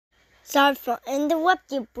Sorry for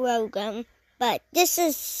interrupting your program, but this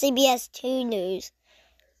is CBS 2 News.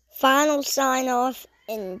 Final sign-off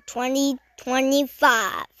in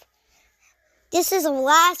 2025. This is the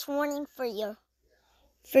last warning for your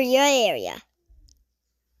area.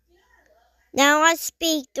 Now I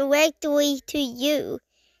speak directly to you.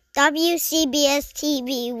 WCBS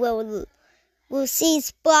TV will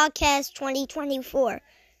cease broadcast 2024,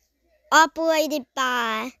 operated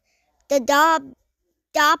by the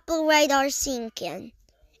Doppler radar sinking,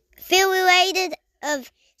 affiliated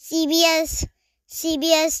of CBS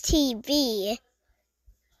TV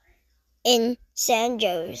in San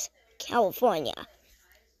Jose, California.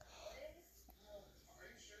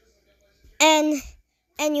 And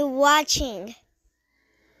you're watching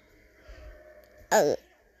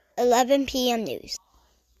 11 p.m. news.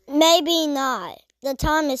 Maybe not. The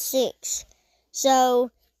time is 6. So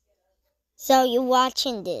you're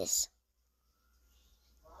watching this.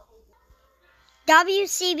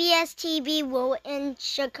 WCBS TV will in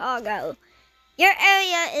Chicago. Your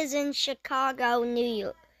area is in Chicago,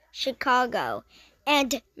 Chicago,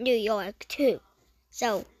 and New York too.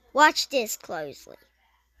 So watch this closely.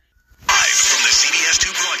 Live from the CBS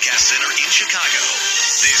 2 Broadcast Center in Chicago,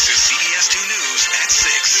 this is CBS 2 News at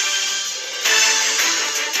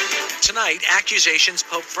 6. Tonight, accusations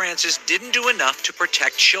Pope Francis didn't do enough to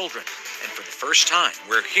protect children. And for the first time,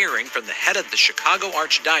 we're hearing from the head of the Chicago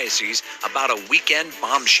Archdiocese about a weekend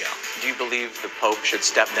bombshell. Do you believe the Pope should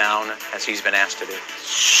step down as he's been asked to do?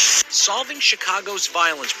 Solving Chicago's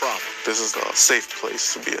violence problem. This is a safe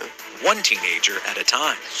place to be in. One teenager at a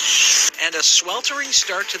time. And a sweltering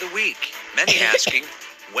start to the week. Many asking,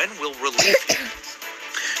 when will relief hit?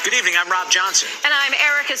 Good evening, I'm Rob Johnson. And I'm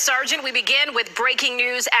Erica Sargent. We begin with breaking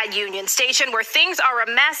news at Union Station, where things are a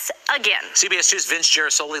mess again. CBS 2's Vince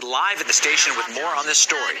Girasoli live at the station with more on this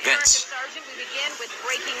story. Vince. We begin with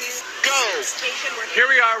breaking news. Go! Here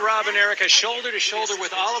we are, Rob and Erica, shoulder to shoulder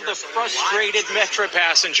with all of the frustrated Metro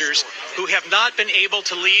passengers who have not been able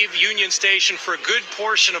to leave Union Station for a good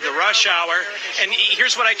portion of the rush hour. And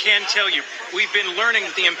here's what I can tell you. We've been learning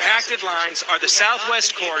that the impacted lines are the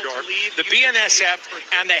Southwest Corridor, the BNSF,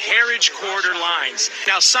 and the Heritage Corridor lines.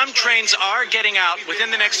 Now, some trains are getting out within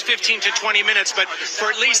the next 15 to 20 minutes, but for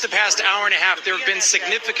at least the past hour and a half, there have been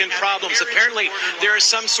significant problems. Apparently, there is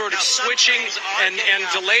some sort of switching and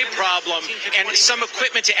delay problem, and some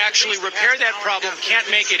equipment to actually repair that problem can't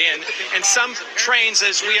make it in. And some trains,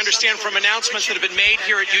 as we understand from announcements that have been made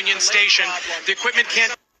here at Union Station, the equipment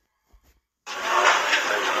can't. We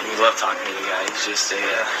love talking to the guy. He's just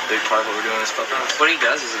a big part of what we're doing this program. What he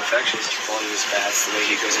does is infectious. The quality of his bats, the way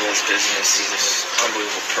he goes about his business, he's just an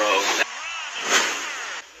unbelievable pro.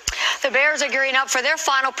 The Bears are gearing up for their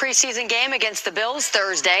final preseason game against the Bills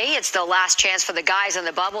Thursday. It's the last chance for the guys in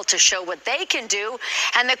the bubble to show what they can do.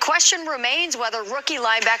 And the question remains whether rookie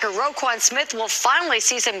linebacker Roquan Smith will finally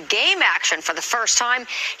see some game action for the first time.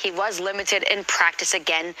 He was limited in practice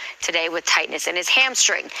again today with tightness in his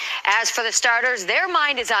hamstring. As for the starters, their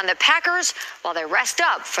mind is on the Packers while they rest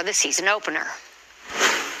up for the season opener.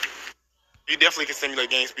 You definitely can simulate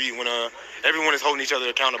game speed when everyone is holding each other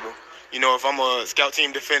accountable. You know, if I'm a scout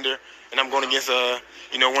team defender and I'm going against one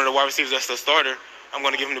of the wide receivers that's the starter, I'm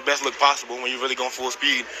going to give him the best look possible. When you're really going full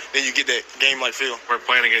speed, then you get that game-like feel. We're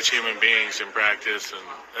playing against human beings in practice, and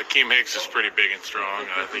Akeem Hicks is pretty big and strong.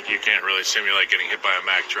 I think you can't really simulate getting hit by a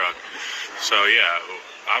Mack truck. So, yeah,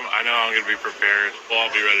 I know I'm going to be prepared. We'll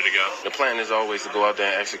all be ready to go. The plan is always to go out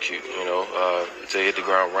there and execute, to hit the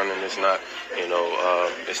ground running. It's not, dip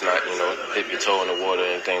your toe in the water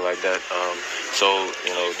or anything like that. So,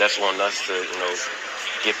 that's on us to,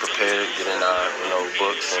 get prepared, get in our,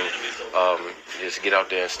 books, and just get out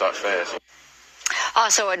there and start fast.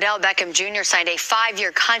 Also, Odell Beckham Jr. signed a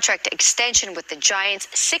 5-year contract extension with the Giants,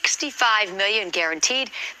 $65 million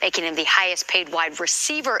guaranteed, making him the highest-paid wide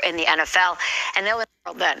receiver in the NFL. And they'll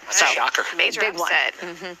then. So, shocker. Major big upset.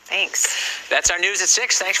 Thanks. That's our news at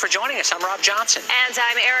 6. Thanks for joining us. I'm Rob Johnson. And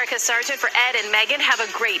I'm Erica Sargent for Ed and Megan. Have a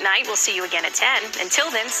great night. We'll see you again at 10. Until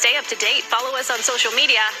then, stay up to date. Follow us on social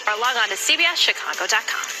media or log on to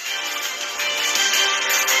CBSChicago.com.